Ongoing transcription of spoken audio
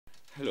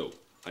Hello,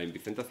 I'm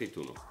Vicente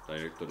Aceituno,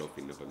 Director of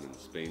Independent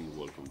Spain.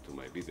 Welcome to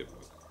my video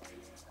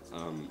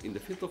blog. In the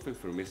field of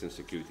information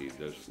security,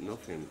 there's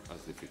nothing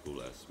as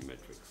difficult as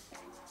metrics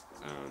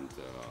and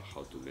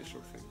how to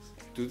measure things.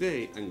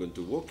 Today, I'm going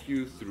to walk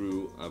you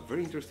through a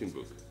very interesting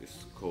book.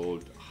 It's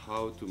called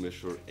How to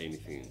Measure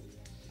Anything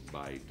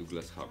by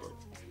Douglas Hubbard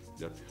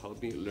that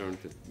helped me learn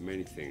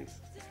many things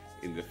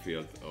in the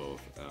field of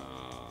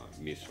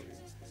measuring.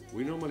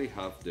 We normally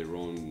have a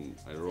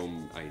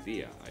wrong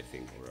idea, I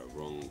think, or a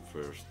wrong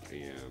first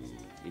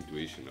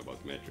intuition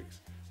about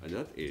metrics. And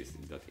that is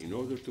that in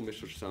order to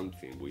measure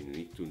something, we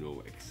need to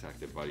know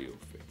exact the value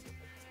of it.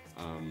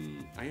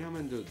 I am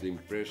under the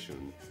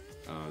impression,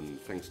 and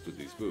thanks to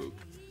this book,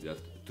 that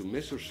to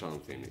measure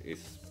something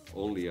is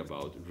only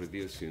about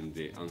reducing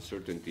the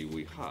uncertainty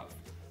we have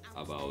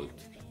about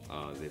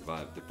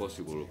the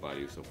possible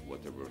values of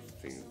whatever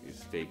thing is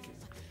taken.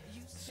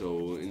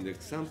 So in the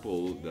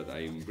example that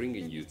I am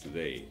bringing you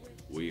today,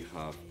 we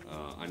have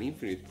an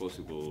infinite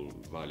possible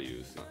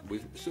values.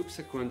 With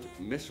subsequent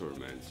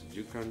measurements,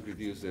 you can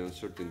reduce the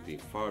uncertainty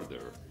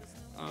further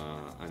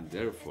and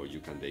therefore you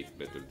can take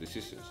better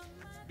decisions.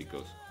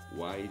 Because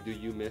why do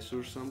you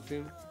measure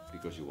something?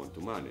 Because you want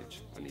to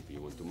manage. And if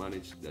you want to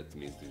manage, that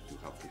means that you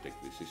have to take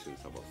decisions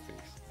about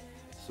things.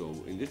 So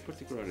in this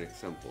particular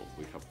example,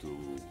 we have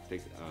to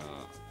take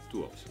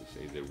two options.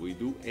 Either we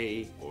do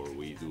A or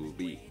we do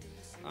B.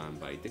 And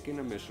by taking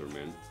a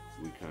measurement,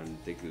 we can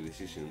take the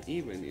decision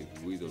even if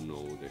we don't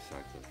know the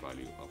exact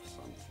value of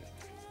something.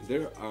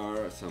 There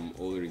are some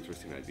other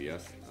interesting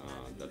ideas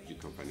that you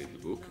can find in the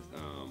book.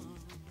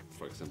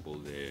 For example,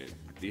 the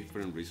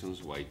different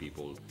reasons why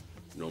people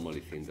normally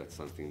think that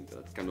something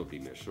that cannot be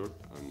measured,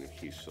 and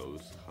he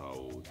shows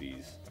how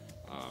these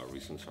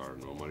reasons are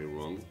normally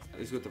wrong.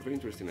 It's got a very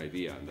interesting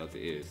idea, and that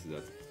is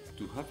that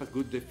to have a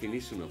good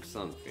definition of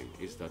something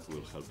is that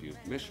will help you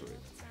measure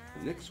it.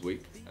 Next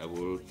week, I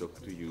will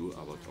talk to you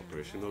about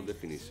operational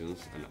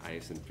definitions and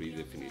ISM3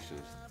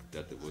 definitions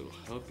that will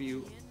help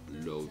you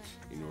loads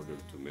in order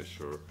to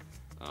measure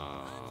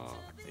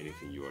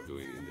anything you are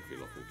doing in the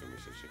field of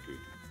information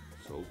security.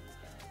 So,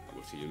 I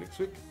will see you next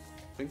week.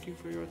 Thank you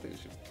for your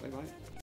attention. Bye-bye.